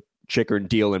Jakob Chychrun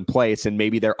deal in place, and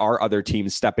maybe there are other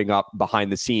teams stepping up behind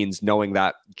the scenes, knowing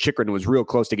that Chychrun was real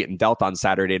close to getting dealt on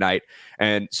Saturday night.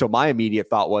 And so my immediate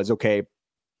thought was, okay,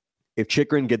 if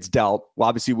Chychrun gets dealt, well,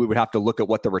 obviously we would have to look at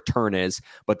what the return is.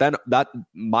 But then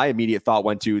my immediate thought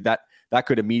went to that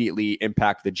could immediately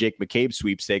impact the Jake McCabe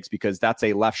sweepstakes, because that's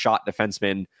a left shot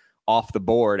defenseman off the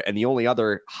board. And the only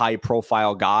other high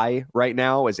profile guy right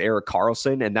now is Erik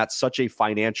Karlsson. And that's such a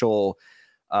financial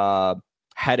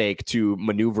headache to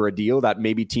maneuver a deal that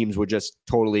maybe teams would just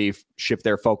totally shift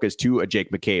their focus to a Jake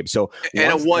McCabe. So,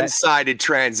 and a one-sided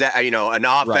an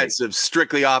offensive, right,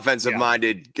 strictly offensive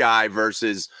minded guy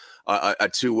versus a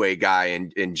two-way guy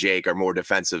and Jake are more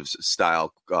defensive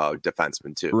style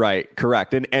defensemen too. Right.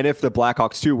 Correct. And if the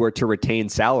Blackhawks too were to retain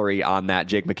salary on that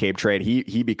Jake McCabe trade,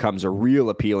 he becomes a real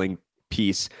appealing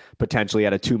piece, potentially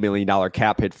at a $2 million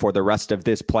cap hit for the rest of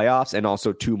this playoffs and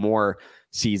also 2 more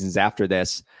seasons after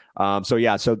this.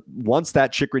 So once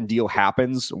that Chychrun deal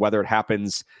happens, whether it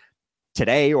happens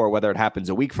today or whether it happens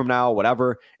a week from now,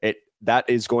 whatever, that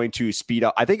is going to speed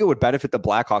up. I think it would benefit the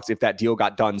Blackhawks if that deal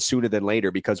got done sooner than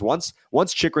later, because once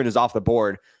Chychrun is off the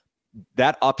board,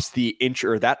 that ups the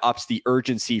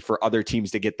urgency for other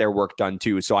teams to get their work done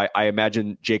too. So I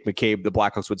imagine Jake McCabe, the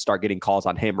Blackhawks would start getting calls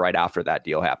on him right after that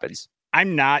deal happens.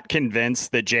 I'm not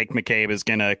convinced that Jake McCabe is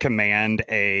going to command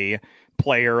a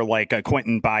player like a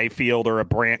Quentin Byfield or a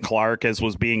Brandt Clark, as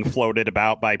was being floated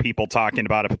about by people talking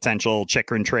about a potential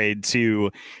Chychrun trade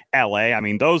to LA. I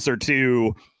mean, those are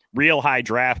 2 real high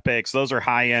draft picks. Those are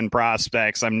high end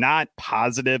prospects. I'm not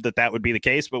positive that would be the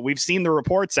case, but we've seen the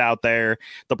reports out there.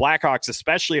 The Blackhawks,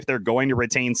 especially if they're going to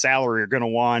retain salary, are going to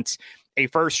want a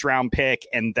first round pick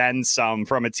and then some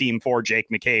from a team for Jake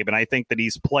McCabe. And I think that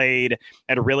he's played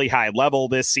at a really high level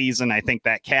this season. I think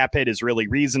that cap hit is really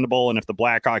reasonable. And if the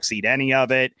Blackhawks eat any of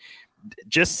it,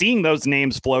 just seeing those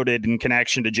names floated in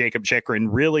connection to Jakob Chychrun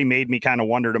really made me kind of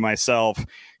wonder to myself,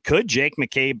 could Jake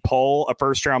McCabe pull a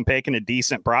first round pick and a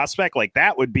decent prospect? Like,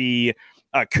 that would be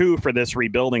a coup for this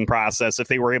rebuilding process if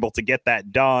they were able to get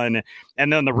that done.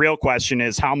 And then the real question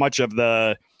is, how much of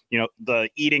the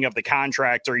eating of the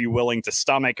contract are you willing to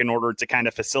stomach in order to kind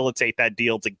of facilitate that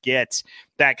deal to get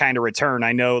that kind of return?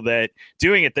 I know that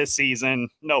doing it this season,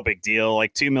 no big deal,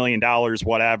 like $2 million,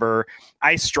 whatever.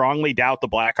 I strongly doubt the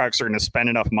Blackhawks are going to spend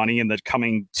enough money in the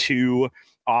coming 2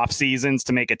 off seasons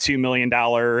to make a $2 million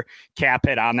cap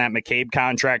hit on that McCabe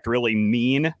contract really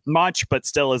mean much. But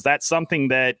still, is that something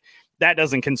that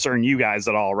doesn't concern you guys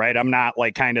at all, right? I'm not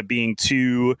like kind of being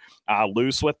too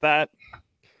loose with that.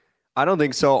 I don't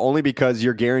think so, only because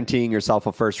you're guaranteeing yourself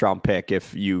a first round pick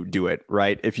if you do it,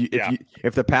 right?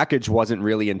 If the package wasn't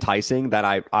really enticing,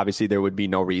 then obviously there would be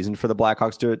no reason for the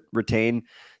Blackhawks to retain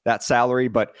that salary.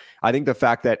 But I think the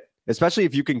fact that, especially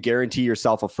if you can guarantee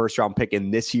yourself a first round pick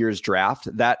in this year's draft,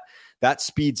 that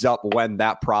speeds up when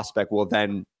that prospect will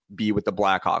then be with the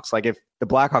Blackhawks. Like, if the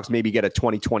Blackhawks maybe get a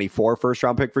 2024 first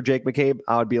round pick for Jake McCabe,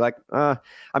 I would be like,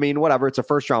 whatever, it's a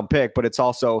first round pick, but it's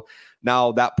also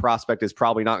now that prospect is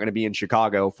probably not going to be in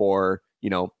Chicago for,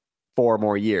 4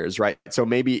 more years. Right. So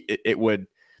maybe it would,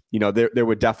 there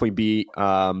would definitely be,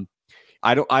 I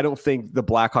don't think the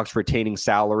Blackhawks retaining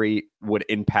salary would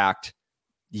impact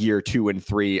year 2 and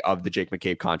 3 of the Jake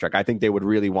McCabe contract. I think they would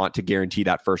really want to guarantee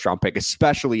that first round pick,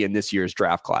 especially in this year's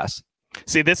draft class.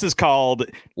 See, this is called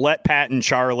let Pat and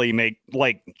Charlie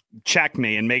check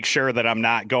me and make sure that I'm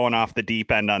not going off the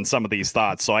deep end on some of these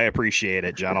thoughts. So I appreciate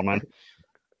it, gentlemen.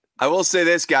 I will say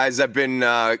this, guys. I've been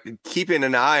keeping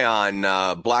an eye on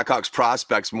Blackhawks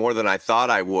prospects more than I thought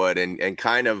I would. And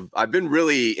kind of, I've been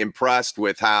really impressed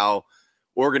with how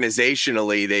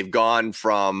organizationally they've gone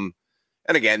from,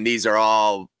 and again, these are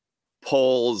all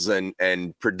polls and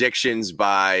predictions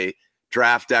by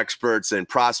draft experts and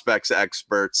prospects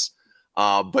experts.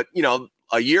 But,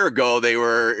 a year ago, they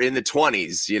were in the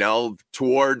 20s,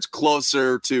 towards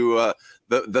closer to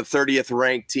the 30th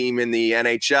ranked team in the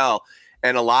NHL.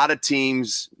 And a lot of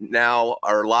teams now,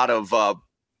 or a lot of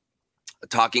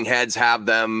talking heads have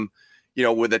them,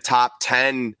 with a top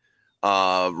 10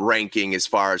 ranking as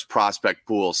far as prospect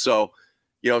pool. So,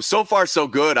 so far so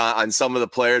good on some of the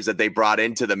players that they brought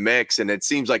into the mix. And it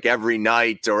seems like every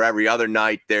night or every other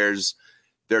night there's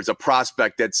a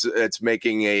prospect that's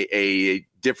making a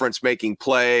difference-making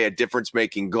play, a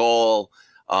difference-making goal.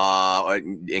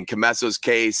 In Comesso's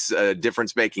case, a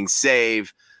difference-making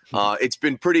save. It's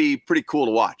been pretty cool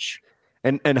to watch.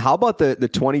 And how about the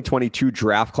 2022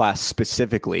 draft class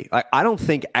specifically? I don't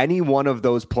think any one of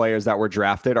those players that were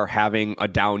drafted are having a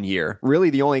down year. Really,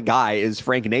 the only guy is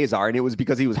Frank Nazar, and it was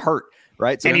because he was hurt,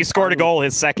 right? So and he scored a goal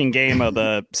his second game of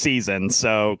the season,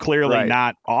 so clearly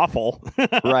not awful.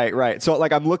 Right. So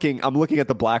I'm looking at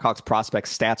the Blackhawks prospect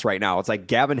stats right now. It's like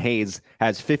Gavin Hayes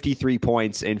has 53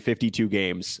 points in 52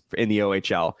 games in the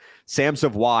OHL. Sam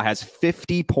Savoie has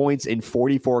 50 points in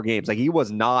 44 games. Like, he was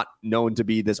not known to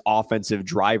be this offensive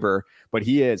driver, but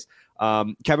he is.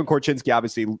 Kevin Korchinski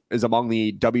obviously is among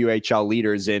the WHL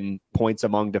leaders in points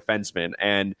among defensemen.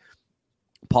 And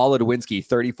Paul Ludwinski,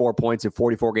 34 points in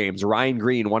 44 games. Ryan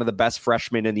Green, one of the best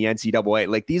freshmen in the NCAA.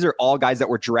 Like, these are all guys that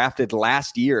were drafted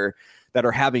last year that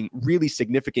are having really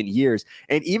significant years.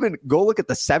 And even go look at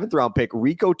the 7th round pick.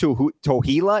 Rico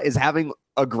Tohila is having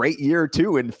a great year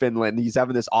too in Finland. He's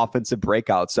having this offensive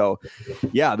breakout. So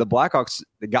yeah, the Blackhawks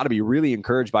got to be really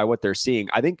encouraged by what they're seeing.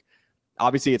 I think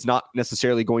obviously it's not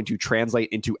necessarily going to translate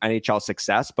into NHL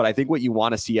success, but I think what you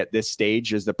want to see at this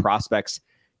stage is the prospects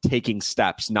taking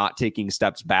steps, not taking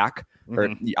steps back, or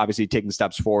obviously taking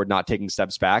steps forward, not taking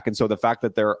steps back. And so the fact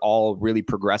that they're all really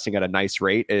progressing at a nice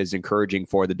rate is encouraging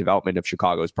for the development of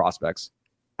Chicago's prospects.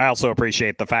 I also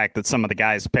appreciate the fact that some of the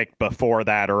guys picked before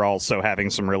that are also having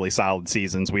some really solid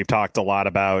seasons. We've talked a lot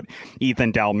about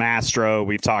Ethan Del Mastro.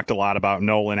 We've talked a lot about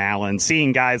Nolan Allen.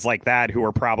 Seeing guys like that who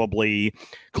are probably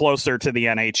closer to the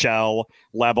NHL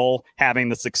level having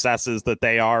the successes that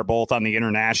they are both on the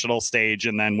international stage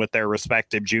and then with their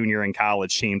respective junior and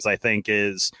college teams, I think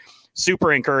is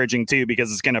super encouraging too,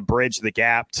 because it's going to bridge the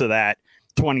gap to that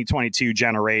 2022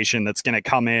 generation that's going to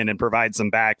come in and provide some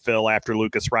backfill after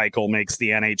Lucas Reichel makes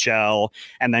the NHL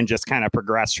and then just kind of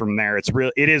progress from there.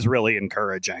 It is really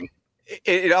encouraging.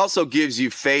 It also gives you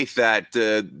faith that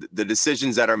the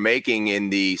decisions that are making in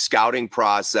the scouting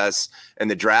process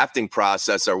and the drafting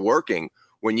process are working.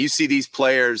 When you see these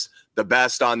players, the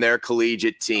best on their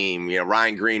collegiate team,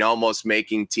 Ryan Green almost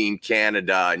making Team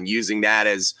Canada and using that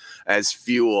as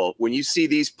fuel. When you see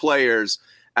these players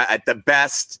at the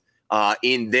best on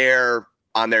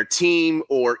their team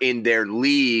or in their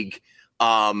league,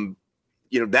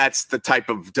 that's the type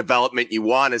of development you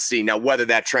want to see. Now, whether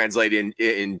that translates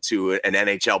into an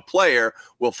NHL player,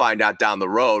 we'll find out down the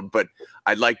road. But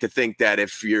I'd like to think that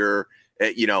if you're,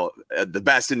 the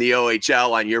best in the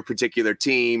OHL on your particular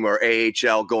team or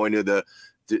AHL going to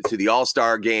the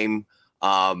All-Star game,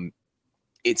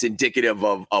 it's indicative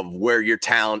of where your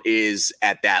talent is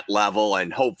at that level,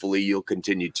 and hopefully you'll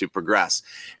continue to progress.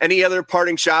 Any other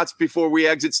parting shots before we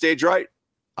exit stage right?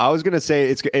 I was going to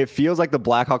say it feels like the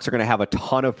Blackhawks are going to have a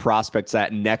ton of prospects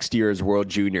at next year's World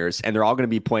Juniors, and they're all going to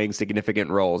be playing significant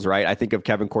roles, right? I think of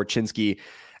Kevin Korchinski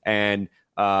and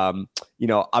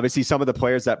obviously some of the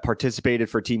players that participated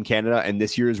for Team Canada in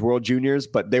this year's World Juniors,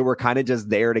 but they were kind of just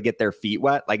there to get their feet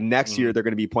wet. Like next year, they're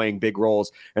going to be playing big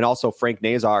roles. And also Frank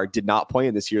Nazar did not play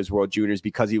in this year's World Juniors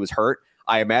because he was hurt.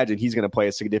 I imagine he's going to play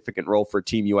a significant role for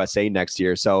Team USA next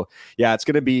year. So yeah, next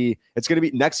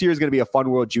year is going to be a fun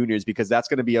World Juniors because that's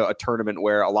going to be a tournament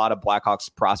where a lot of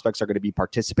Blackhawks prospects are going to be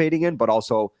participating in, but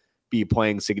also be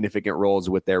playing significant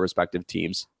roles with their respective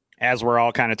teams. As we're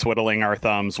all kind of twiddling our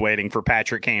thumbs, waiting for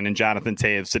Patrick Kane and Jonathan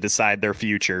Toews to decide their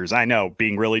futures. I know,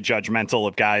 being really judgmental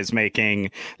of guys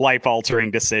making life-altering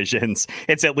decisions.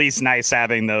 It's at least nice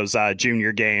having those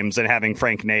junior games and having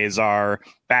Frank Nazar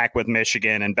back with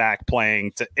Michigan and back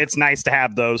playing. It's nice to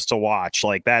have those to watch.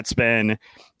 Like, that's been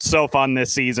so fun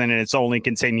this season, and it's only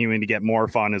continuing to get more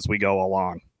fun as we go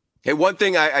along. Hey, one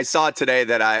thing I saw today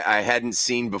that I hadn't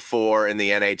seen before in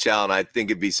the NHL, and I think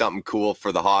it'd be something cool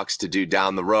for the Hawks to do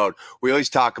down the road. We always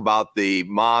talk about the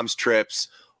mom's trips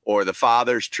or the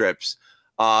father's trips.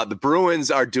 The Bruins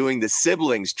are doing the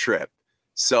siblings trip.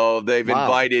 So they've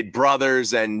invited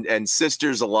brothers and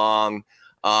sisters along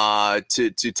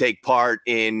to take part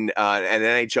in an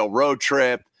NHL road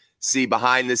trip, see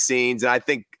behind the scenes. And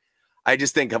I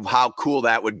just think of how cool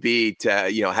that would be to,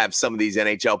 have some of these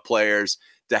NHL players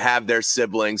to have their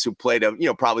siblings who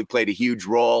probably played a huge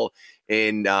role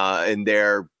in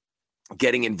their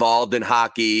getting involved in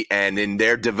hockey and in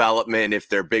their development, if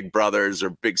they're big brothers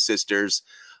or big sisters.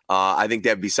 I think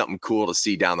that'd be something cool to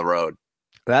see down the road.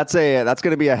 That's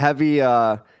going to be a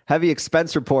heavy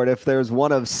expense report if there's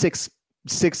one of six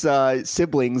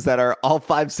siblings that are all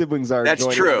 5 siblings are. That's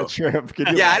joining true. On the trip.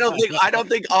 Yeah, I don't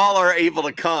think all are able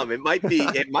to come. It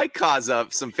might cause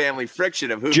some family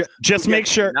friction of who. Just who make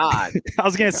sure. Not. I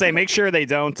was gonna say, make sure they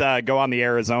don't go on the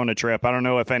Arizona trip. I don't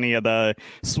know if any of the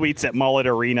suites at Mullet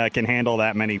Arena can handle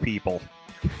that many people.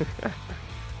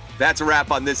 That's a wrap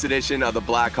on this edition of the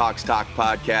Blackhawks Talk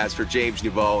podcast. For James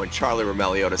Nouveau and Charlie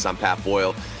Romeliotis, I'm Pat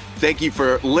Boyle. Thank you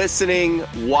for listening,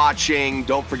 watching.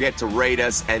 Don't forget to rate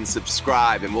us and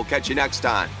subscribe, and we'll catch you next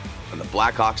time on the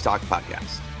Blackhawks Talk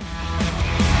podcast.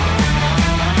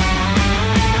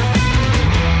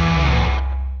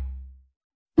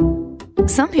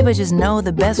 Some people just know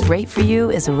the best rate for you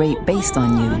is a rate based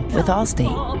on you with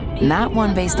Allstate. Not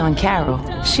one based on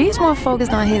Carol. She's more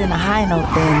focused on hitting a high note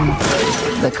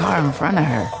than the car in front of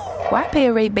her. Why pay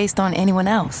a rate based on anyone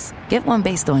else? Get one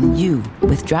based on you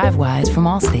with DriveWise from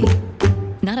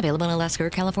Allstate. Not available in Alaska or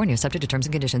California, subject to terms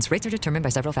and conditions. Rates are determined by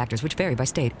several factors, which vary by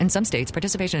state. In some states,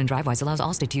 participation in DriveWise allows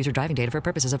Allstate to use your driving data for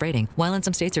purposes of rating. While in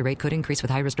some states, your rate could increase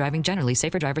with high-risk driving. Generally,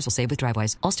 safer drivers will save with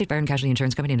DriveWise. Allstate Fire and Casualty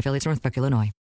Insurance Company and affiliates, Northbrook, Illinois.